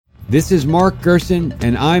This is Mark Gerson,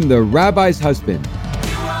 and I'm the Rabbi's husband.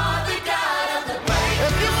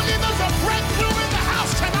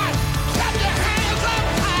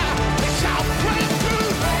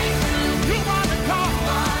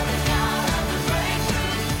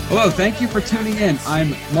 Hello, thank you for tuning in.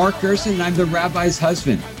 I'm Mark Gerson, and I'm the Rabbi's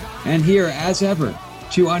husband. And here, as ever,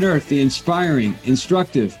 to unearth the inspiring,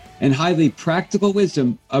 instructive, and highly practical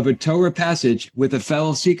wisdom of a Torah passage with a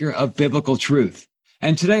fellow seeker of biblical truth.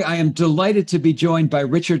 And today, I am delighted to be joined by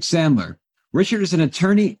Richard Sandler. Richard is an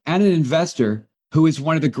attorney and an investor who is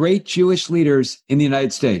one of the great Jewish leaders in the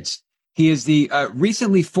United States. He is the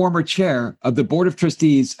recently former chair of the Board of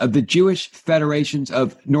Trustees of the Jewish Federations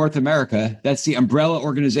of North America. That's the umbrella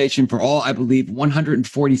organization for all, I believe,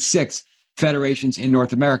 146 federations in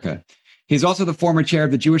North America. He's also the former chair of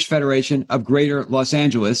the Jewish Federation of Greater Los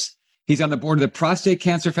Angeles. He's on the board of the Prostate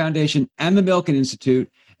Cancer Foundation and the Milken Institute,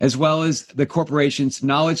 as well as the corporation's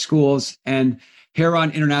Knowledge Schools and Heron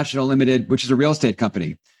International Limited, which is a real estate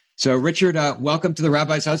company. So, Richard, welcome to the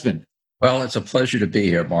Rabbi's husband. Well, it's a pleasure to be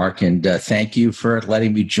here, Mark, and thank you for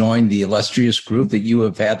letting me join the illustrious group that you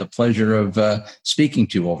have had the pleasure of speaking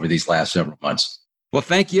to over these last several months. Well,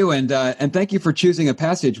 thank you, and thank you for choosing a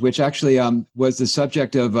passage which actually was the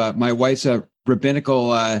subject of my wife's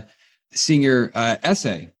rabbinical senior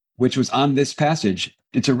essay, which was on this passage.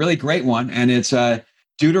 It's a really great one, and it's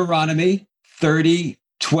Deuteronomy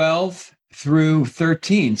 30:12 through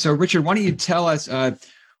 13. So, Richard, why don't you tell us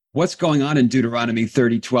what's going on in Deuteronomy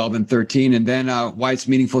 30:12 and 13, and then why it's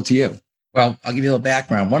meaningful to you? Well, I'll give you a little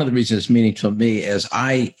background. One of the reasons it's meaningful to me is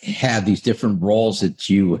I had these different roles that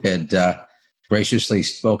you had graciously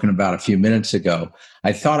spoken about a few minutes ago.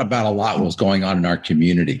 I thought about a lot what was going on in our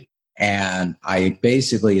community. And I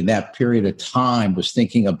basically, in that period of time, was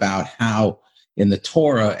thinking about how in the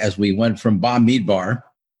Torah, as we went from Bamidbar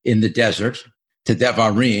in the desert to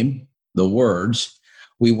Devarim, the words,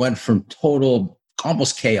 we went from total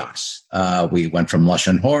almost chaos. We went from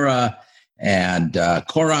Lashon Hora and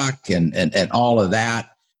Korach and all of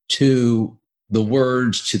that to the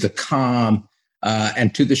words, to the calm,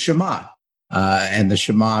 and to the Shema. And the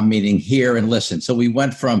Shema meaning hear and listen. So we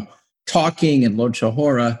went from talking and Lashon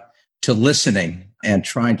Hora to listening and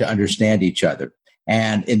trying to understand each other.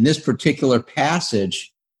 And in this particular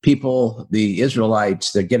passage, people, the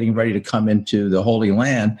Israelites, they're getting ready to come into the Holy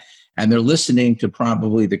Land, and they're listening to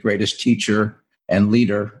probably the greatest teacher and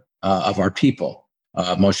leader of our people,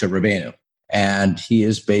 Moshe Rabbeinu. And he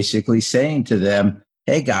is basically saying to them,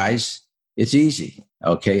 hey, guys, it's easy.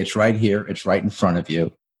 Okay, it's right here. It's right in front of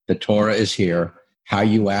you. The Torah is here. How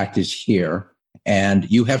you act is here. And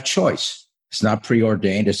you have choice. It's not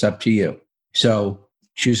preordained. It's up to you. So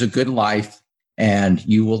choose a good life and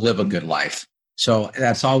you will live a good life. So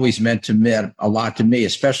that's always meant to mean a lot to me,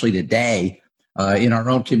 especially today in our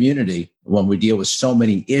own community when we deal with so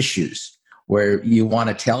many issues where you want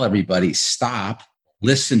to tell everybody, stop,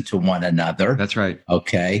 listen to one another. That's right.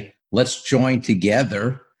 Okay. Let's join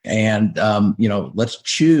together and, let's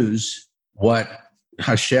choose what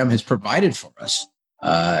Hashem has provided for us.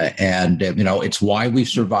 It's why we've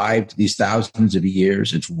survived these thousands of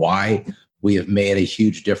years. It's why we have made a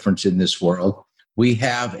huge difference in this world. We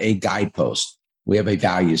have a guidepost. We have a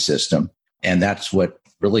value system. And that's what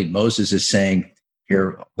really Moses is saying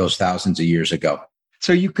here those thousands of years ago.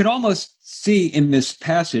 So you could almost see in this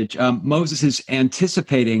passage, Moses is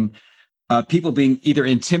anticipating people being either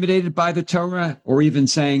intimidated by the Torah or even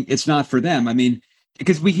saying it's not for them. I mean,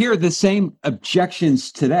 because we hear the same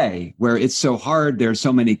objections today where it's so hard. There's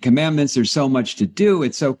so many commandments. There's so much to do.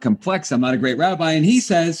 It's so complex. I'm not a great rabbi. And he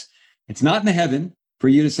says, it's not in the heaven for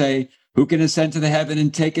you to say, who can ascend to the heaven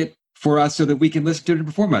and take it for us so that we can listen to it and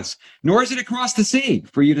perform us? Nor is it across the sea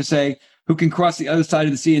for you to say, who can cross the other side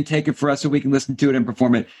of the sea and take it for us so we can listen to it and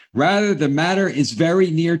perform it. Rather, the matter is very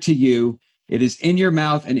near to you. It is in your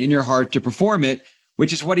mouth and in your heart to perform it,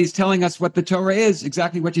 which is what he's telling us what the Torah is,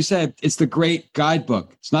 exactly what you said. It's the great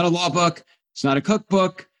guidebook. It's not a law book. It's not a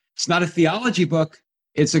cookbook. It's not a theology book.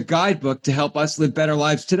 It's a guidebook to help us live better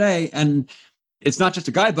lives today. And it's not just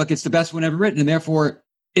a guidebook. It's the best one ever written. And therefore,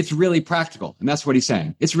 it's really practical. And that's what he's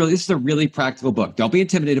saying. This is a really practical book. Don't be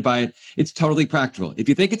intimidated by it. It's totally practical. If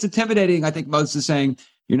you think it's intimidating, I think Moses is saying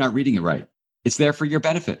you're not reading it right. It's there for your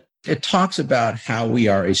benefit. It talks about how we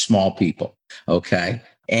are a small people. Okay.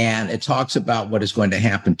 And it talks about what is going to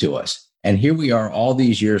happen to us. And here we are all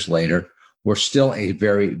these years later. We're still a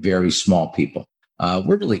very, very small people.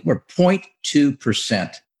 We're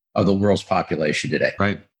 0.2% of the world's population today.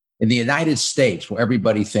 Right. In the United States, where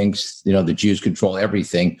everybody thinks, the Jews control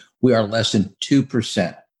everything, we are less than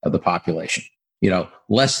 2% of the population.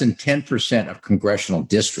 Less than 10% of congressional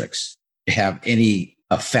districts have any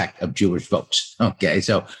effect of Jewish votes. Okay.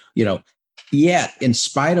 So, yet in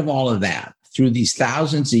spite of all of that, through these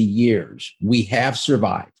thousands of years, we have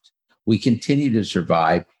survived. We continue to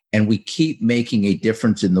survive, and we keep making a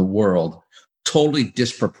difference in the world, totally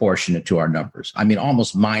disproportionate to our numbers. I mean,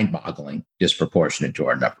 almost mind-boggling disproportionate to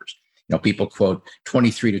our numbers. People quote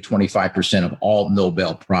 23 to 25% of all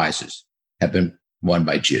Nobel Prizes have been won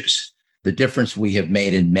by Jews. The difference we have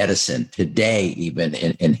made in medicine today, even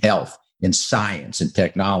in health, in science and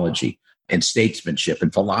technology, in statesmanship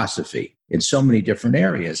and philosophy, in so many different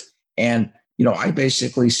areas. And, I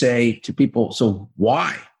basically say to people, so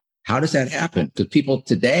why? How does that happen?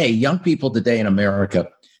 Because young people today in America,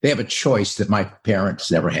 they have a choice that my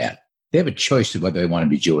parents never had. They have a choice of whether they want to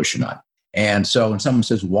be Jewish or not. And so when someone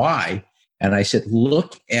says, why? And I said,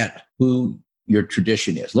 look at who your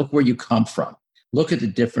tradition is. Look where you come from. Look at the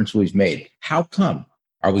difference we've made. How come?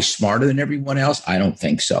 Are we smarter than everyone else? I don't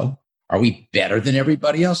think so. Are we better than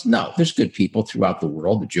everybody else? No. There's good people throughout the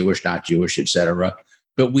world, the Jewish, not Jewish, et cetera.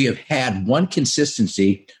 But we have had one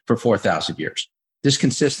consistency for 4,000 years. This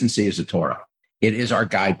consistency is the Torah. It is our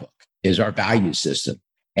guidebook, it is our value system.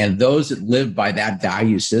 And those that live by that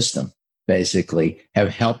value system basically have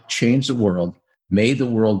helped change the world, made the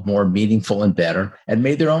world more meaningful and better, and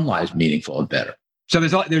made their own lives meaningful and better. So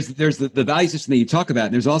there's the value system that you talk about.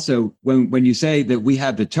 And there's also, when you say that we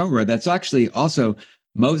have the Torah, that's actually also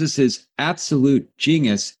Moses's absolute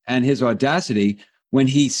genius and his audacity when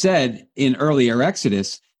he said in earlier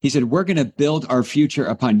Exodus, he said, we're going to build our future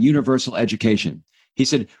upon universal education. He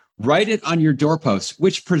said, write it on your doorposts,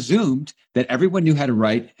 which presumed that everyone knew how to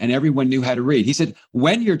write and everyone knew how to read. He said,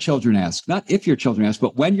 when your children ask, not if your children ask,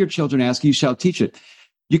 but when your children ask, you shall teach it.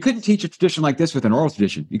 You couldn't teach a tradition like this with an oral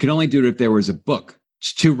tradition. You could only do it if there was a book.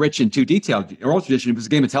 It's too rich and too detailed. Oral tradition, if it was a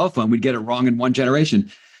game of telephone, we'd get it wrong in one generation.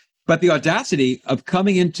 But the audacity of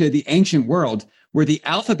coming into the ancient world where the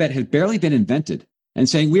alphabet had barely been invented and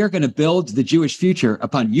saying, we are going to build the Jewish future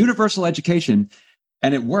upon universal education.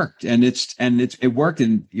 And it worked. And it worked.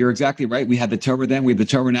 And you're exactly right. We had the Torah then. We have the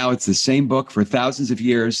Torah now. It's the same book for thousands of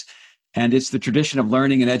years. And it's the tradition of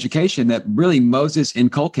learning and education that really Moses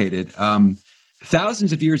inculcated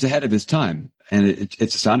thousands of years ahead of his time. And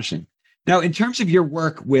it's astonishing. Now, in terms of your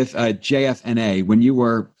work with JFNA, when you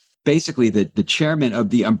were basically the chairman of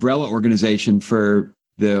the umbrella organization for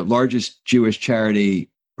the largest Jewish charity,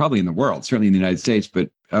 probably in the world, certainly in the United States, but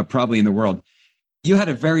probably in the world, you had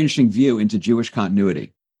a very interesting view into Jewish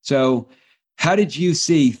continuity. So how did you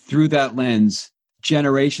see through that lens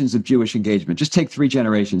generations of Jewish engagement? Just take 3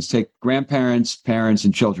 generations, take grandparents, parents,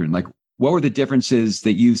 and children. Like, what were the differences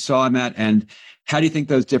that you saw in that? And how do you think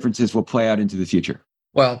those differences will play out into the future?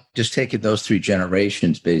 Well, just taking those 3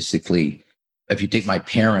 generations, basically, if you take my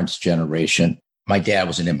parents' generation, my dad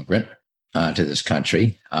was an immigrant to this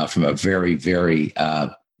country from a very, very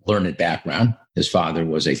learned background. His father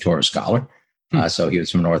was a Torah scholar. So he was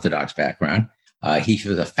from an Orthodox background. He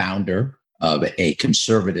was a founder of a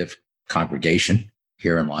conservative congregation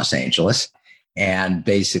here in Los Angeles. And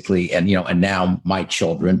basically, and now my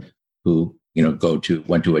children who,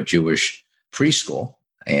 went to a Jewish preschool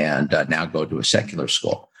and now go to a secular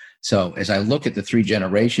school. So as I look at the 3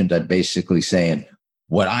 generations, I'm basically saying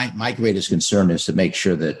my greatest concern is to make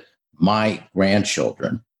sure that my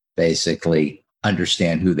grandchildren basically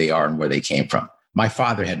understand who they are and where they came from. My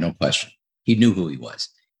father had no question. He knew who he was.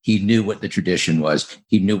 He knew what the tradition was.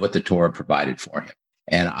 He knew what the Torah provided for him.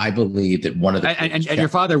 And I believe that one of the... And your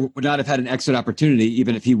father would not have had an exit opportunity,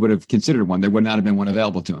 even if he would have considered one. There would not have been one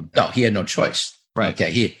available to him. No, he had no choice. Right.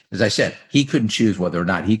 Okay. As I said, he couldn't choose whether or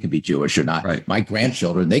not he could be Jewish or not. Right. My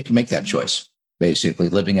grandchildren, they can make that choice. Basically,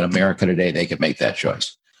 living in America today, they can make that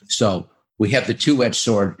choice. So we have the two-edged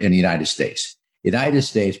sword in the United States. The United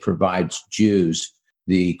States provides Jews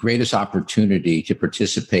the greatest opportunity to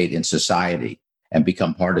participate in society and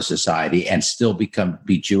become part of society and still be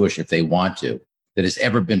Jewish if they want to, that has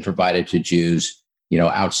ever been provided to Jews,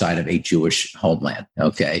 outside of a Jewish homeland,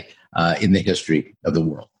 in the history of the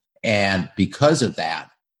world. And because of that,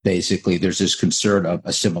 basically, there's this concern of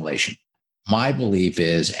assimilation. My belief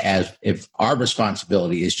is if our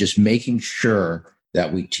responsibility is just making sure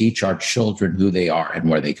that we teach our children who they are and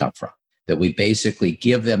where they come from, that we basically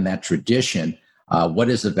give them that tradition. What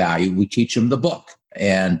is the value? We teach them the book.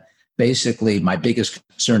 And basically, my biggest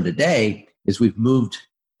concern today is we're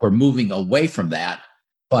moving away from that,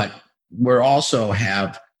 but we're also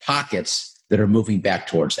have pockets that are moving back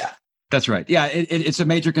towards that. That's right. Yeah, it's a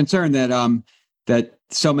major concern that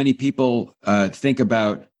so many people think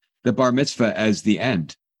about the bar mitzvah as the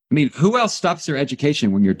end. I mean, who else stops their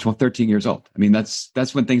education when you're 12, 13 years old? I mean,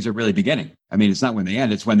 that's when things are really beginning. I mean, it's not when they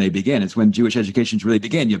end, it's when they begin. It's when Jewish educations really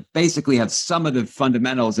begin. You basically have some of the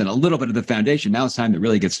fundamentals and a little bit of the foundation. Now it's time to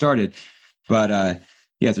really get started. But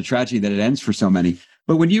yeah, it's a tragedy that it ends for so many.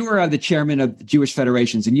 But when you were the chairman of Jewish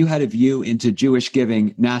federations and you had a view into Jewish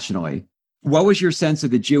giving nationally, what was your sense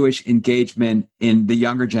of the Jewish engagement in the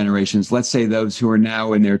younger generations, let's say those who are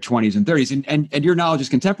now in their 20s and 30s? And your knowledge is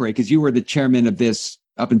contemporary because you were the chairman of this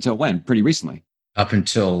up until when? Pretty recently. Up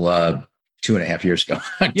until 2.5 years ago,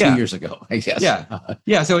 2 years ago, I guess.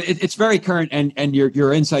 Yeah. So it's very current, and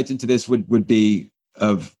your insights into this would be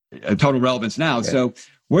of total relevance now. Yeah. So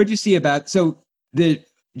where do you see so the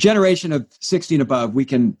generation of 60 and above, we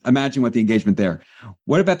can imagine what the engagement there.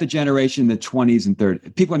 What about the generation in the 20s and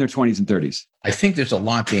 30s, people in their 20s and 30s? I think there's a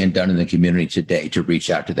lot being done in the community today to reach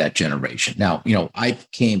out to that generation. Now, I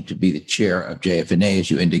came to be the chair of JFNA, as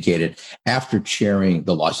you indicated, after chairing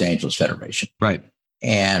the Los Angeles Federation. Right.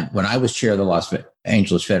 And when I was chair of the Los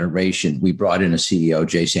Angeles Federation, we brought in a CEO,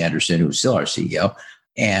 Jay Sanderson, who's still our CEO.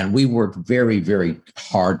 And we worked very, very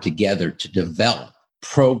hard together to develop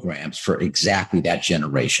programs for exactly that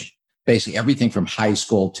generation. Basically everything from high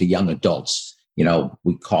school to young adults.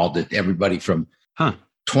 We called it everybody from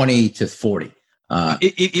 20 to 40.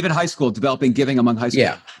 Even high school, developing giving among high school.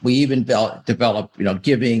 Yeah, we even develop,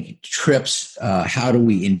 giving trips. How do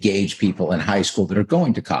we engage people in high school that are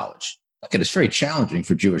going to college? Look, it's very challenging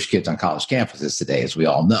for Jewish kids on college campuses today, as we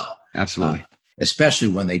all know. Absolutely. Especially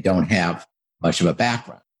when they don't have much of a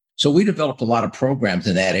background. So we developed a lot of programs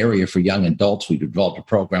in that area for young adults. We developed a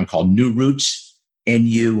program called New Roots,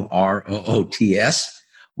 NUROOTS,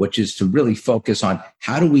 which is to really focus on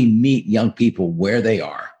how do we meet young people where they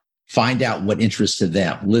are, find out what interests to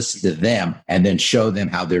them, listen to them, and then show them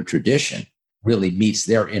how their tradition really meets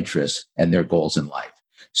their interests and their goals in life.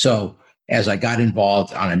 So as I got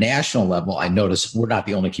involved on a national level, I noticed we're not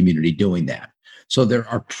the only community doing that. So there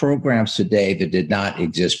are programs today that did not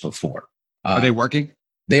exist before. Are they working?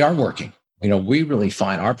 They are working. We really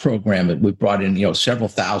find our program that we brought in, several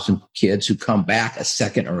thousand kids who come back a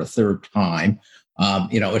second or a third time.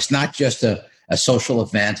 It's not just a social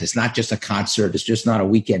event. It's not just a concert. It's just not a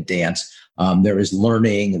weekend dance. There is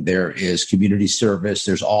learning. There is community service.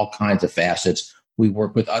 There's all kinds of facets. We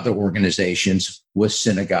work with other organizations, with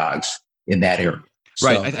synagogues in that area.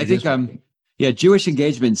 Right. So I think, Jewish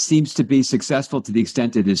engagement seems to be successful to the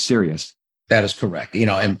extent it is serious. That is correct.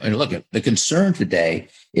 And look, the concern today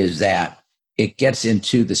is that it gets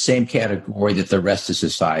into the same category that the rest of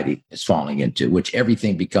society is falling into, which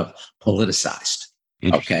everything becomes politicized,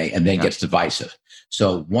 okay, and then gets divisive.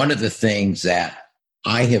 So one of the things that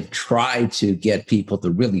I have tried to get people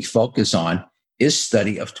to really focus on is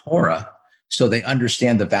study of Torah so they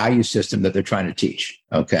understand the value system that they're trying to teach,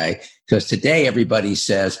 okay? Because today everybody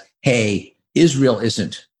says, hey, Israel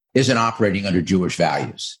isn't operating under Jewish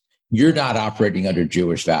values. You're not operating under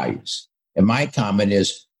Jewish values. And my comment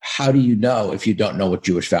is, how do you know if you don't know what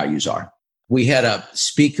Jewish values are? We had a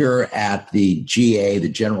speaker at the GA, the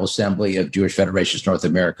General Assembly of Jewish Federations North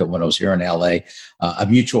America, when I was here in LA, a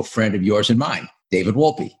mutual friend of yours and mine, David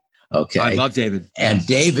Wolpe. Okay. I love David. And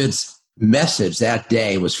David's message that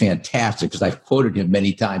day was fantastic because I've quoted him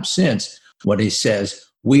many times since when he says,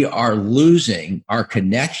 we are losing our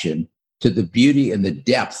connection to the beauty and the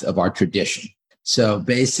depth of our tradition. So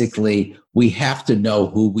basically, we have to know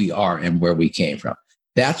who we are and where we came from.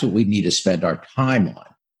 That's what we need to spend our time on,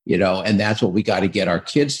 and that's what we got to get our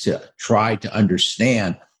kids to try to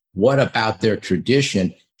understand. What about their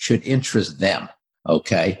tradition should interest them?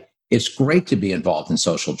 Okay. It's great to be involved in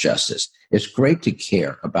social justice. It's great to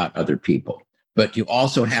care about other people, but you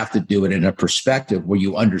also have to do it in a perspective where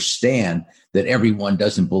you understand that everyone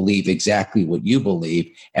doesn't believe exactly what you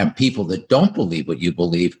believe, and people that don't believe what you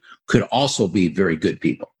believe could also be very good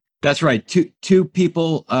people. That's right. Two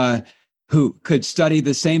people who could study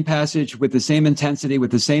the same passage with the same intensity,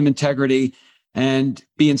 with the same integrity, and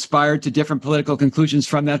be inspired to different political conclusions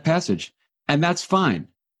from that passage. And that's fine.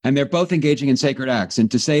 And they're both engaging in sacred acts. And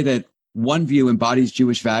to say that one view embodies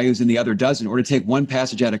Jewish values and the other doesn't, or to take one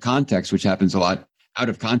passage out of context, which happens a lot out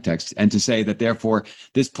of context, and to say that therefore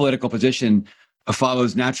this political position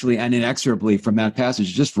follows naturally and inexorably from that passage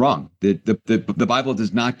is just wrong. The Bible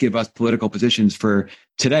does not give us political positions for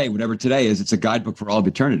today, whatever today is. It's a guidebook for all of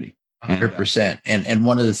eternity. 100%. And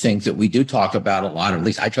one of the things that we do talk about a lot, or at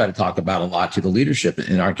least I try to talk about a lot to the leadership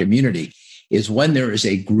in our community, is when there is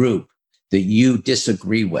a group that you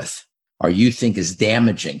disagree with or you think is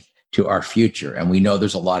damaging to our future. And we know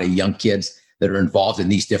there's a lot of young kids that are involved in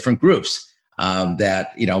these different groups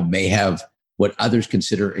that, may have what others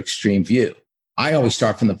consider extreme view. I always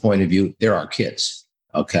start from the point of view, they're our kids.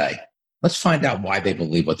 Okay. Let's find out why they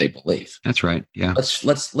believe what they believe. That's right. Yeah.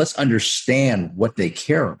 Let's understand what they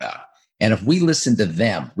care about. And if we listen to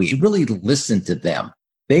them, we really listen to them,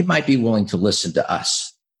 they might be willing to listen to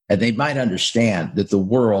us. And they might understand that the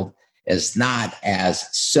world is not as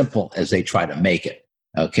simple as they try to make it.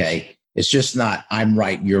 Okay. It's just not, I'm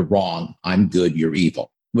right, you're wrong, I'm good, you're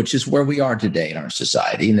evil, which is where we are today in our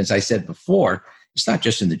society. And as I said before, it's not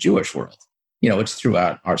just in the Jewish world. It's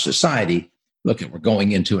throughout our society. Look, we're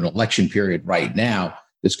going into an election period right now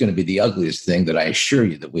that's going to be the ugliest thing that I assure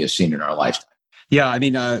you that we have seen in our lifetime. Yeah, I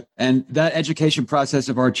mean, and that education process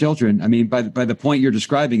of our children, I mean, by the point you're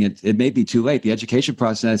describing it, it may be too late. The education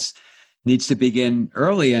process needs to begin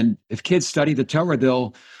early. And if kids study the Torah,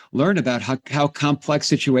 they'll learn about how complex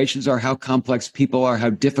situations are, how complex people are, how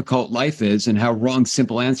difficult life is, and how wrong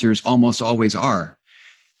simple answers almost always are.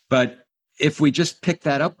 But if we just pick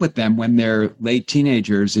that up with them when they're late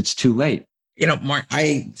teenagers, it's too late. Mark,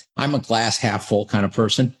 I'm a glass half full kind of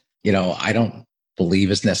person. I don't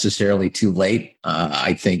believe it's necessarily too late.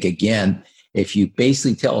 I think, again, if you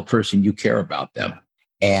basically tell a person you care about them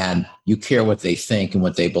and you care what they think and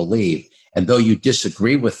what they believe, and though you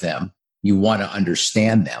disagree with them, you want to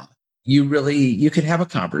understand them, you could have a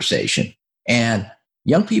conversation. And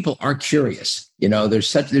young people are curious.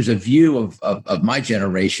 There's a view of my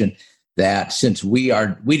generation that since we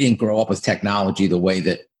didn't grow up with technology the way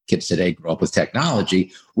that kids today grow up with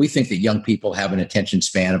technology, we think that young people have an attention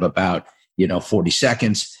span of about 40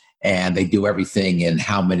 seconds, and they do everything in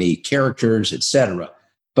how many characters, et cetera.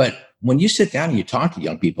 But when you sit down and you talk to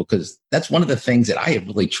young people, because that's one of the things that I have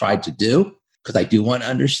really tried to do, because I do want to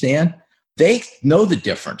understand, they know the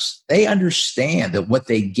difference. They understand that what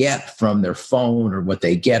they get from their phone or what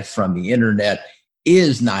they get from the internet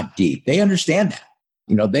is not deep. They understand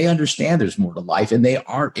that. They understand there's more to life, and they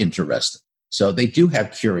are interested. So they do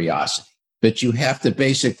have curiosity, but you have to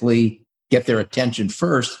basically get their attention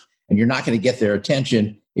first. And you're not going to get their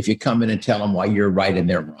attention if you come in and tell them why you're right and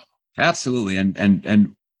they're wrong. Absolutely.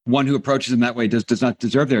 And one who approaches them that way does not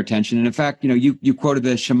deserve their attention. And in fact, you quoted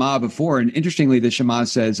the Shema before. And interestingly, the Shema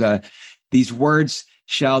says, these words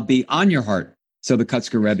shall be on your heart. So the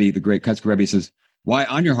Kutzker Rebbe, the great Kutzker Rebbe, says, why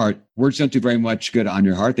on your heart? Words don't do very much good on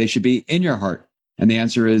your heart. They should be in your heart. And the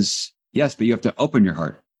answer is yes, but you have to open your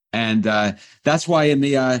heart. And that's why in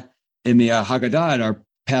the Haggadah, in our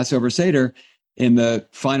Passover Seder, in the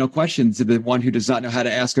final questions of the one who does not know how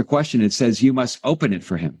to ask a question, it says you must open it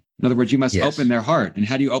for him. In other words, you must open their heart. And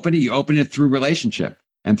how do you open it? You open it through relationship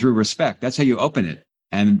and through respect. That's how you open it.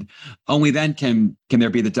 And only then can there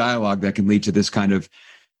be the dialogue that can lead to this kind of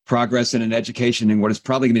progress in an education in what is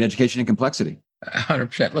probably going to be an education in complexity.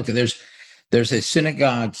 100%. Look, there's a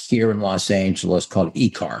synagogue here in Los Angeles called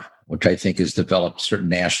ICAR, which I think has developed certain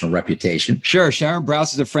national reputation. Sure. Sharon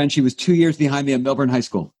Brous is a friend. She was 2 years behind me at Milburn High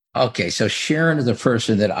School. Okay, so Sharon is a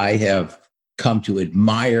person that I have come to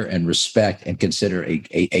admire and respect and consider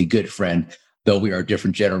a good friend, though we are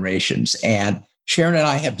different generations. And Sharon and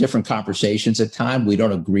I have different conversations at times. We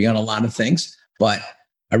don't agree on a lot of things. But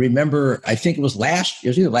I remember, I think it was either last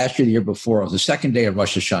year or the year before, it was the second day of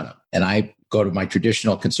Rosh Hashanah. And I go to my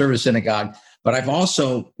traditional conservative synagogue, but I've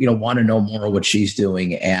also, want to know more of what she's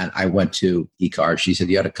doing. And I went to ICAR. She said,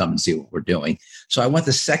 you ought to come and see what we're doing. So I went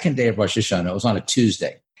the second day of Rosh Hashanah. It was on a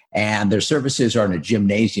Tuesday. And their services are in a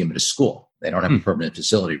gymnasium at a school. They don't have a permanent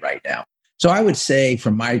facility right now. So I would say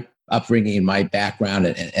from my upbringing and my background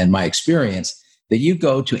and my experience that you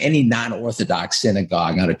go to any non-Orthodox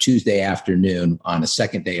synagogue on a Tuesday afternoon on the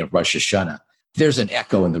second day of Rosh Hashanah, there's an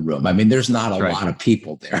echo in the room. I mean, there's not a lot of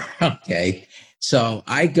people there. Okay. So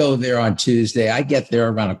I go there on Tuesday. I get there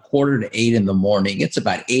around 7:45 in the morning. It's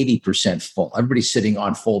about 80% full. Everybody's sitting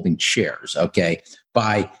on folding chairs. Okay.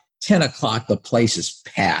 By 10 o'clock, the place is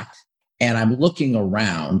packed. And I'm looking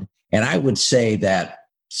around, and I would say that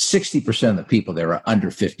 60% of the people there are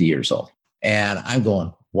under 50 years old. And I'm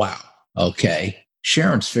going, wow, okay,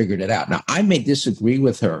 Sharon's figured it out. Now, I may disagree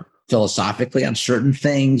with her philosophically on certain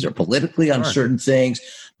things or politically on certain things,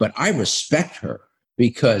 but I respect her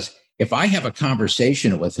because if I have a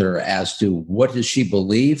conversation with her as to what does she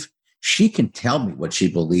believe, she can tell me what she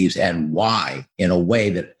believes and why in a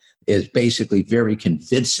way that is basically very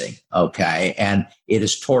convincing, okay? And it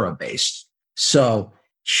is Torah-based. So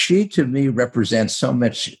she, to me, represents so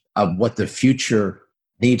much of what the future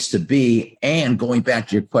needs to be. And going back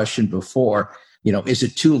to your question before, is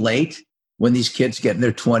it too late when these kids get in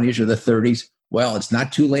their 20s or the 30s? Well, it's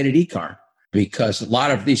not too late at ICAR because a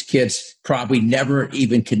lot of these kids probably never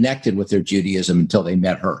even connected with their Judaism until they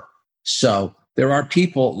met her. So there are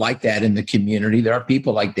people like that in the community. There are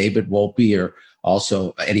people like David Wolpe or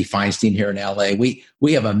also Eddie Feinstein here in LA.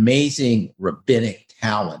 We have amazing rabbinic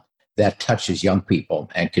talent that touches young people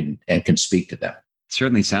and can speak to them.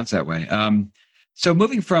 Certainly sounds that way. So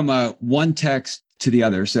moving from one text to the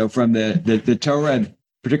other, so from the Torah, and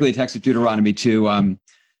particularly the text of Deuteronomy, to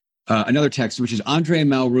another text, which is Andre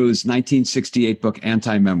Malraux's 1968 book,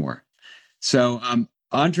 Anti-Memoir. So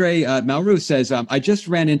Andre Malraux says, I just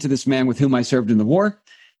ran into this man with whom I served in the war.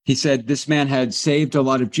 He said this man had saved a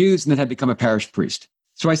lot of Jews and then had become a parish priest.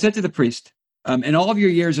 So I said to the priest, in all of your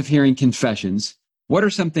years of hearing confessions, what are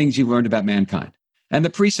some things you've learned about mankind? And the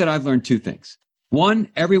priest said, I've learned two things. One,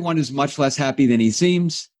 everyone is much less happy than he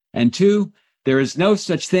seems. And two, there is no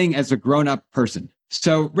such thing as a grown-up person.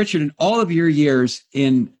 So, Richard, in all of your years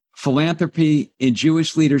in philanthropy, in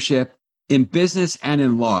Jewish leadership, in business, and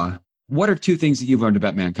in law, what are two things that you've learned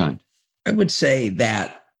about mankind? I would say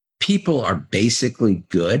that people are basically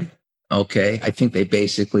good. Okay. I think they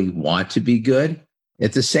basically want to be good.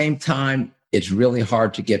 At the same time, it's really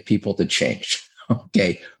hard to get people to change,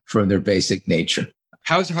 okay, from their basic nature.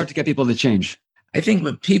 How is it hard to get people to change? I think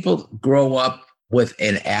when people grow up with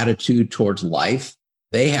an attitude towards life,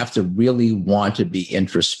 they have to really want to be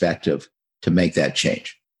introspective to make that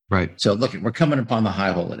change. Right. So look, we're coming upon the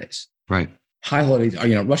high holidays. Right. High holidays,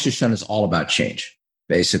 Rosh Hashanah is all about change,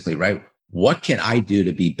 basically, right? What can I do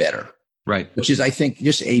to be better? Right. Which is, I think,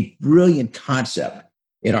 just a brilliant concept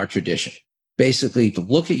in our tradition. Basically, to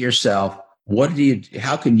look at yourself,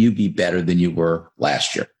 how can you be better than you were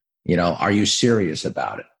last year? Are you serious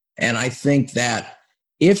about it? And I think that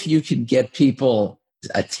if you can get people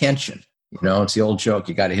attention, it's the old joke,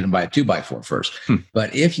 you got to hit them by a 2x4 first.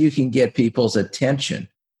 But if you can get people's attention,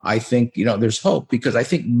 I think, there's hope, because I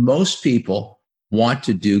think most people want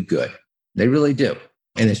to do good. They really do.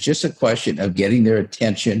 And it's just a question of getting their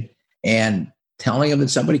attention and telling them that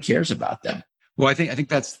somebody cares about them. Well, I think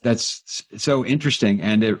that's so interesting.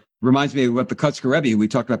 And it reminds me of what the Kutzker Rebbe we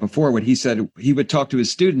talked about before, when he said he would talk to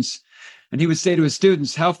his students and he would say to his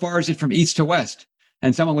students, how far is it from east to west?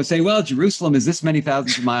 And someone would say, well, Jerusalem is this many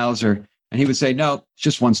thousands of miles, and he would say, no, it's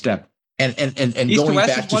just one step. And going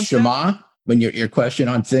back to Shema, when your question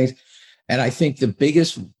on things, and I think the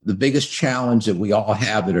biggest challenge that we all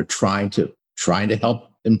have that are trying to help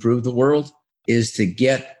improve the world is to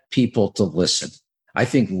get people to listen. I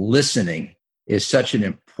think listening is such an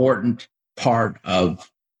important part of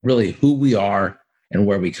really who we are and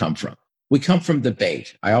where we come from. We come from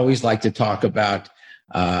debate. I always like to talk about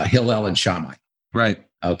Hillel and Shammai. Right.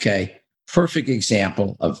 Okay. Perfect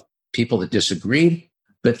example of people that disagreed,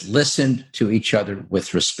 but listened to each other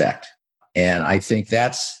with respect. And I think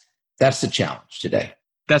that's the challenge today.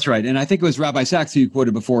 That's right. And I think it was Rabbi Sachs, who you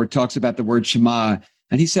quoted before, talks about the word Shema.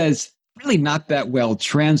 And he says, really not that well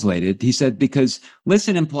translated. He said, because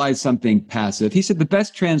listen implies something passive. He said the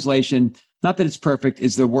best translation, not that it's perfect,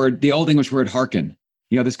 is the Old English word hearken.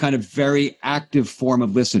 This kind of very active form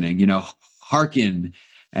of listening, hearken.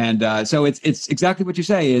 And so it's exactly what you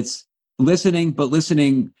say. It's listening, but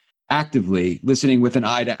listening actively, listening with an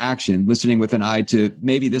eye to action, listening with an eye to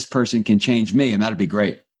maybe this person can change me, and that'd be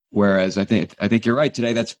great. Whereas I think you're right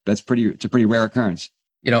today. It's a pretty rare occurrence.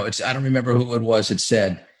 I don't remember who it was that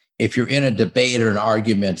said, if you're in a debate or an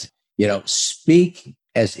argument, speak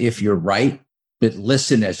as if you're right, but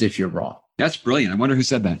listen as if you're wrong. That's brilliant. I wonder who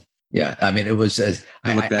said that. Yeah, I mean, it was.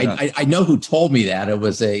 I know who told me that. It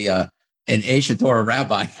was an Aish Torah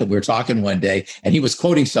rabbi that we were talking one day, and he was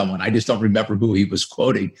quoting someone. I just don't remember who he was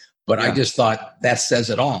quoting, but yeah. I just thought that says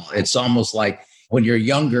it all. It's almost like when you're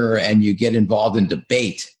younger and you get involved in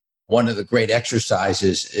debate, one of the great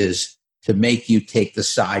exercises is to make you take the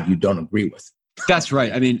side you don't agree with. That's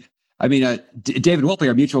right. I mean, David Wolpe,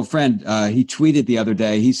 our mutual friend, he tweeted the other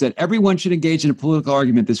day. He said, everyone should engage in a political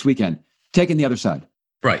argument this weekend, taking the other side.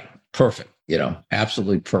 Right. Perfect.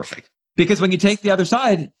 Absolutely perfect. Because when you take the other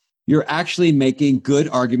side, you're actually making good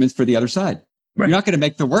arguments for the other side. Right. You're not going to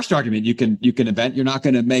make the worst argument you can invent. You're not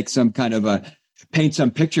going to make some kind of paint some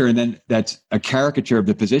picture and then that's a caricature of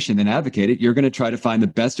the position and advocate it. You're going to try to find the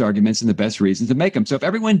best arguments and the best reasons to make them. So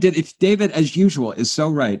if David, as usual, is so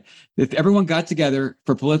right, if everyone got together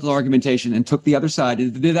for political argumentation and took the other side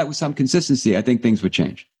and did that with some consistency, I think things would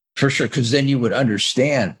change. For sure, because then you would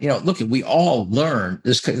understand, look, we all learn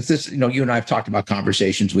this, you and I have talked about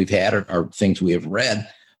conversations we've had or things we have read.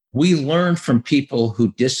 We learn from people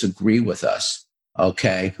who disagree with us,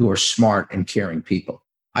 okay, who are smart and caring people.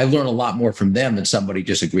 I learn a lot more from them than somebody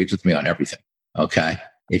disagrees with me on everything, okay?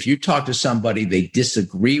 If you talk to somebody, they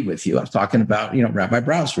disagree with you. I was talking about, Rabbi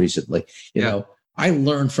Browse recently. I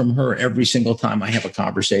learn from her every single time I have a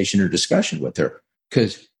conversation or discussion with her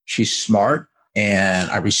because she's smart. And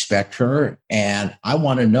I respect her and I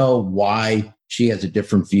want to know why she has a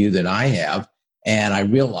different view than I have. And I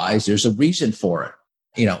realize there's a reason for it.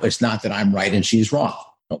 it's not that I'm right and she's wrong.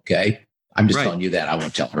 Okay. I'm just Right. telling you that. I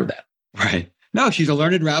won't tell her that. Right. No, she's a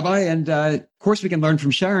learned rabbi. And of course, we can learn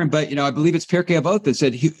from Sharon. But, I believe it's Pirkei Avot that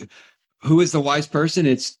said, who is the wise person?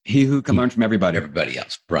 It's he who can learn from everybody. Everybody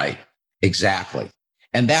else. Right. Exactly.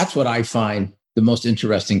 And that's what I find the most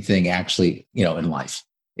interesting thing, actually, in life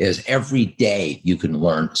is every day you can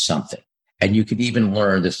learn something. And you can even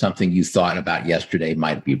learn that something you thought about yesterday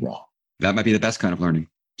might be wrong. That might be the best kind of learning.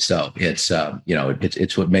 So it's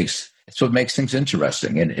what makes things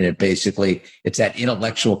interesting. And it's that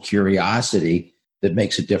intellectual curiosity that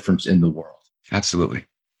makes a difference in the world. Absolutely.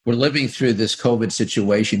 We're living through this COVID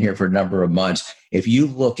situation here for a number of months. If you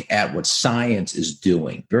look at what science is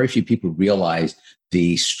doing, very few people realize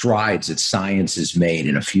the strides that science has made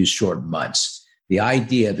in a few short months. The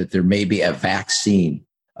idea that there may be a vaccine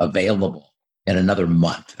available in another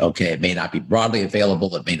month. Okay, it may not be broadly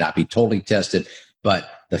available. It may not be totally tested. But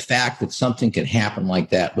the fact that something can happen like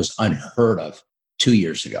that was unheard of 2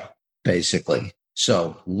 years ago, basically.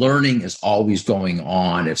 So learning is always going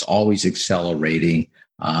on. It's always accelerating.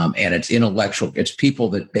 And it's intellectual. It's people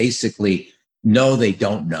that basically know they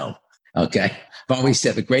don't know. Okay. I've always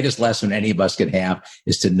said the greatest lesson any of us can have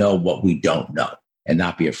is to know what we don't know and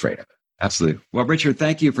not be afraid of it. Absolutely. Well, Richard,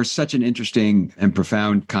 thank you for such an interesting and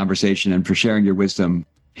profound conversation and for sharing your wisdom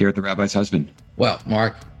here at The Rabbi's Husband. Well,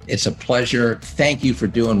 Mark, it's a pleasure. Thank you for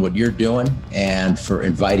doing what you're doing and for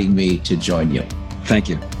inviting me to join you. Thank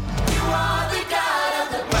you.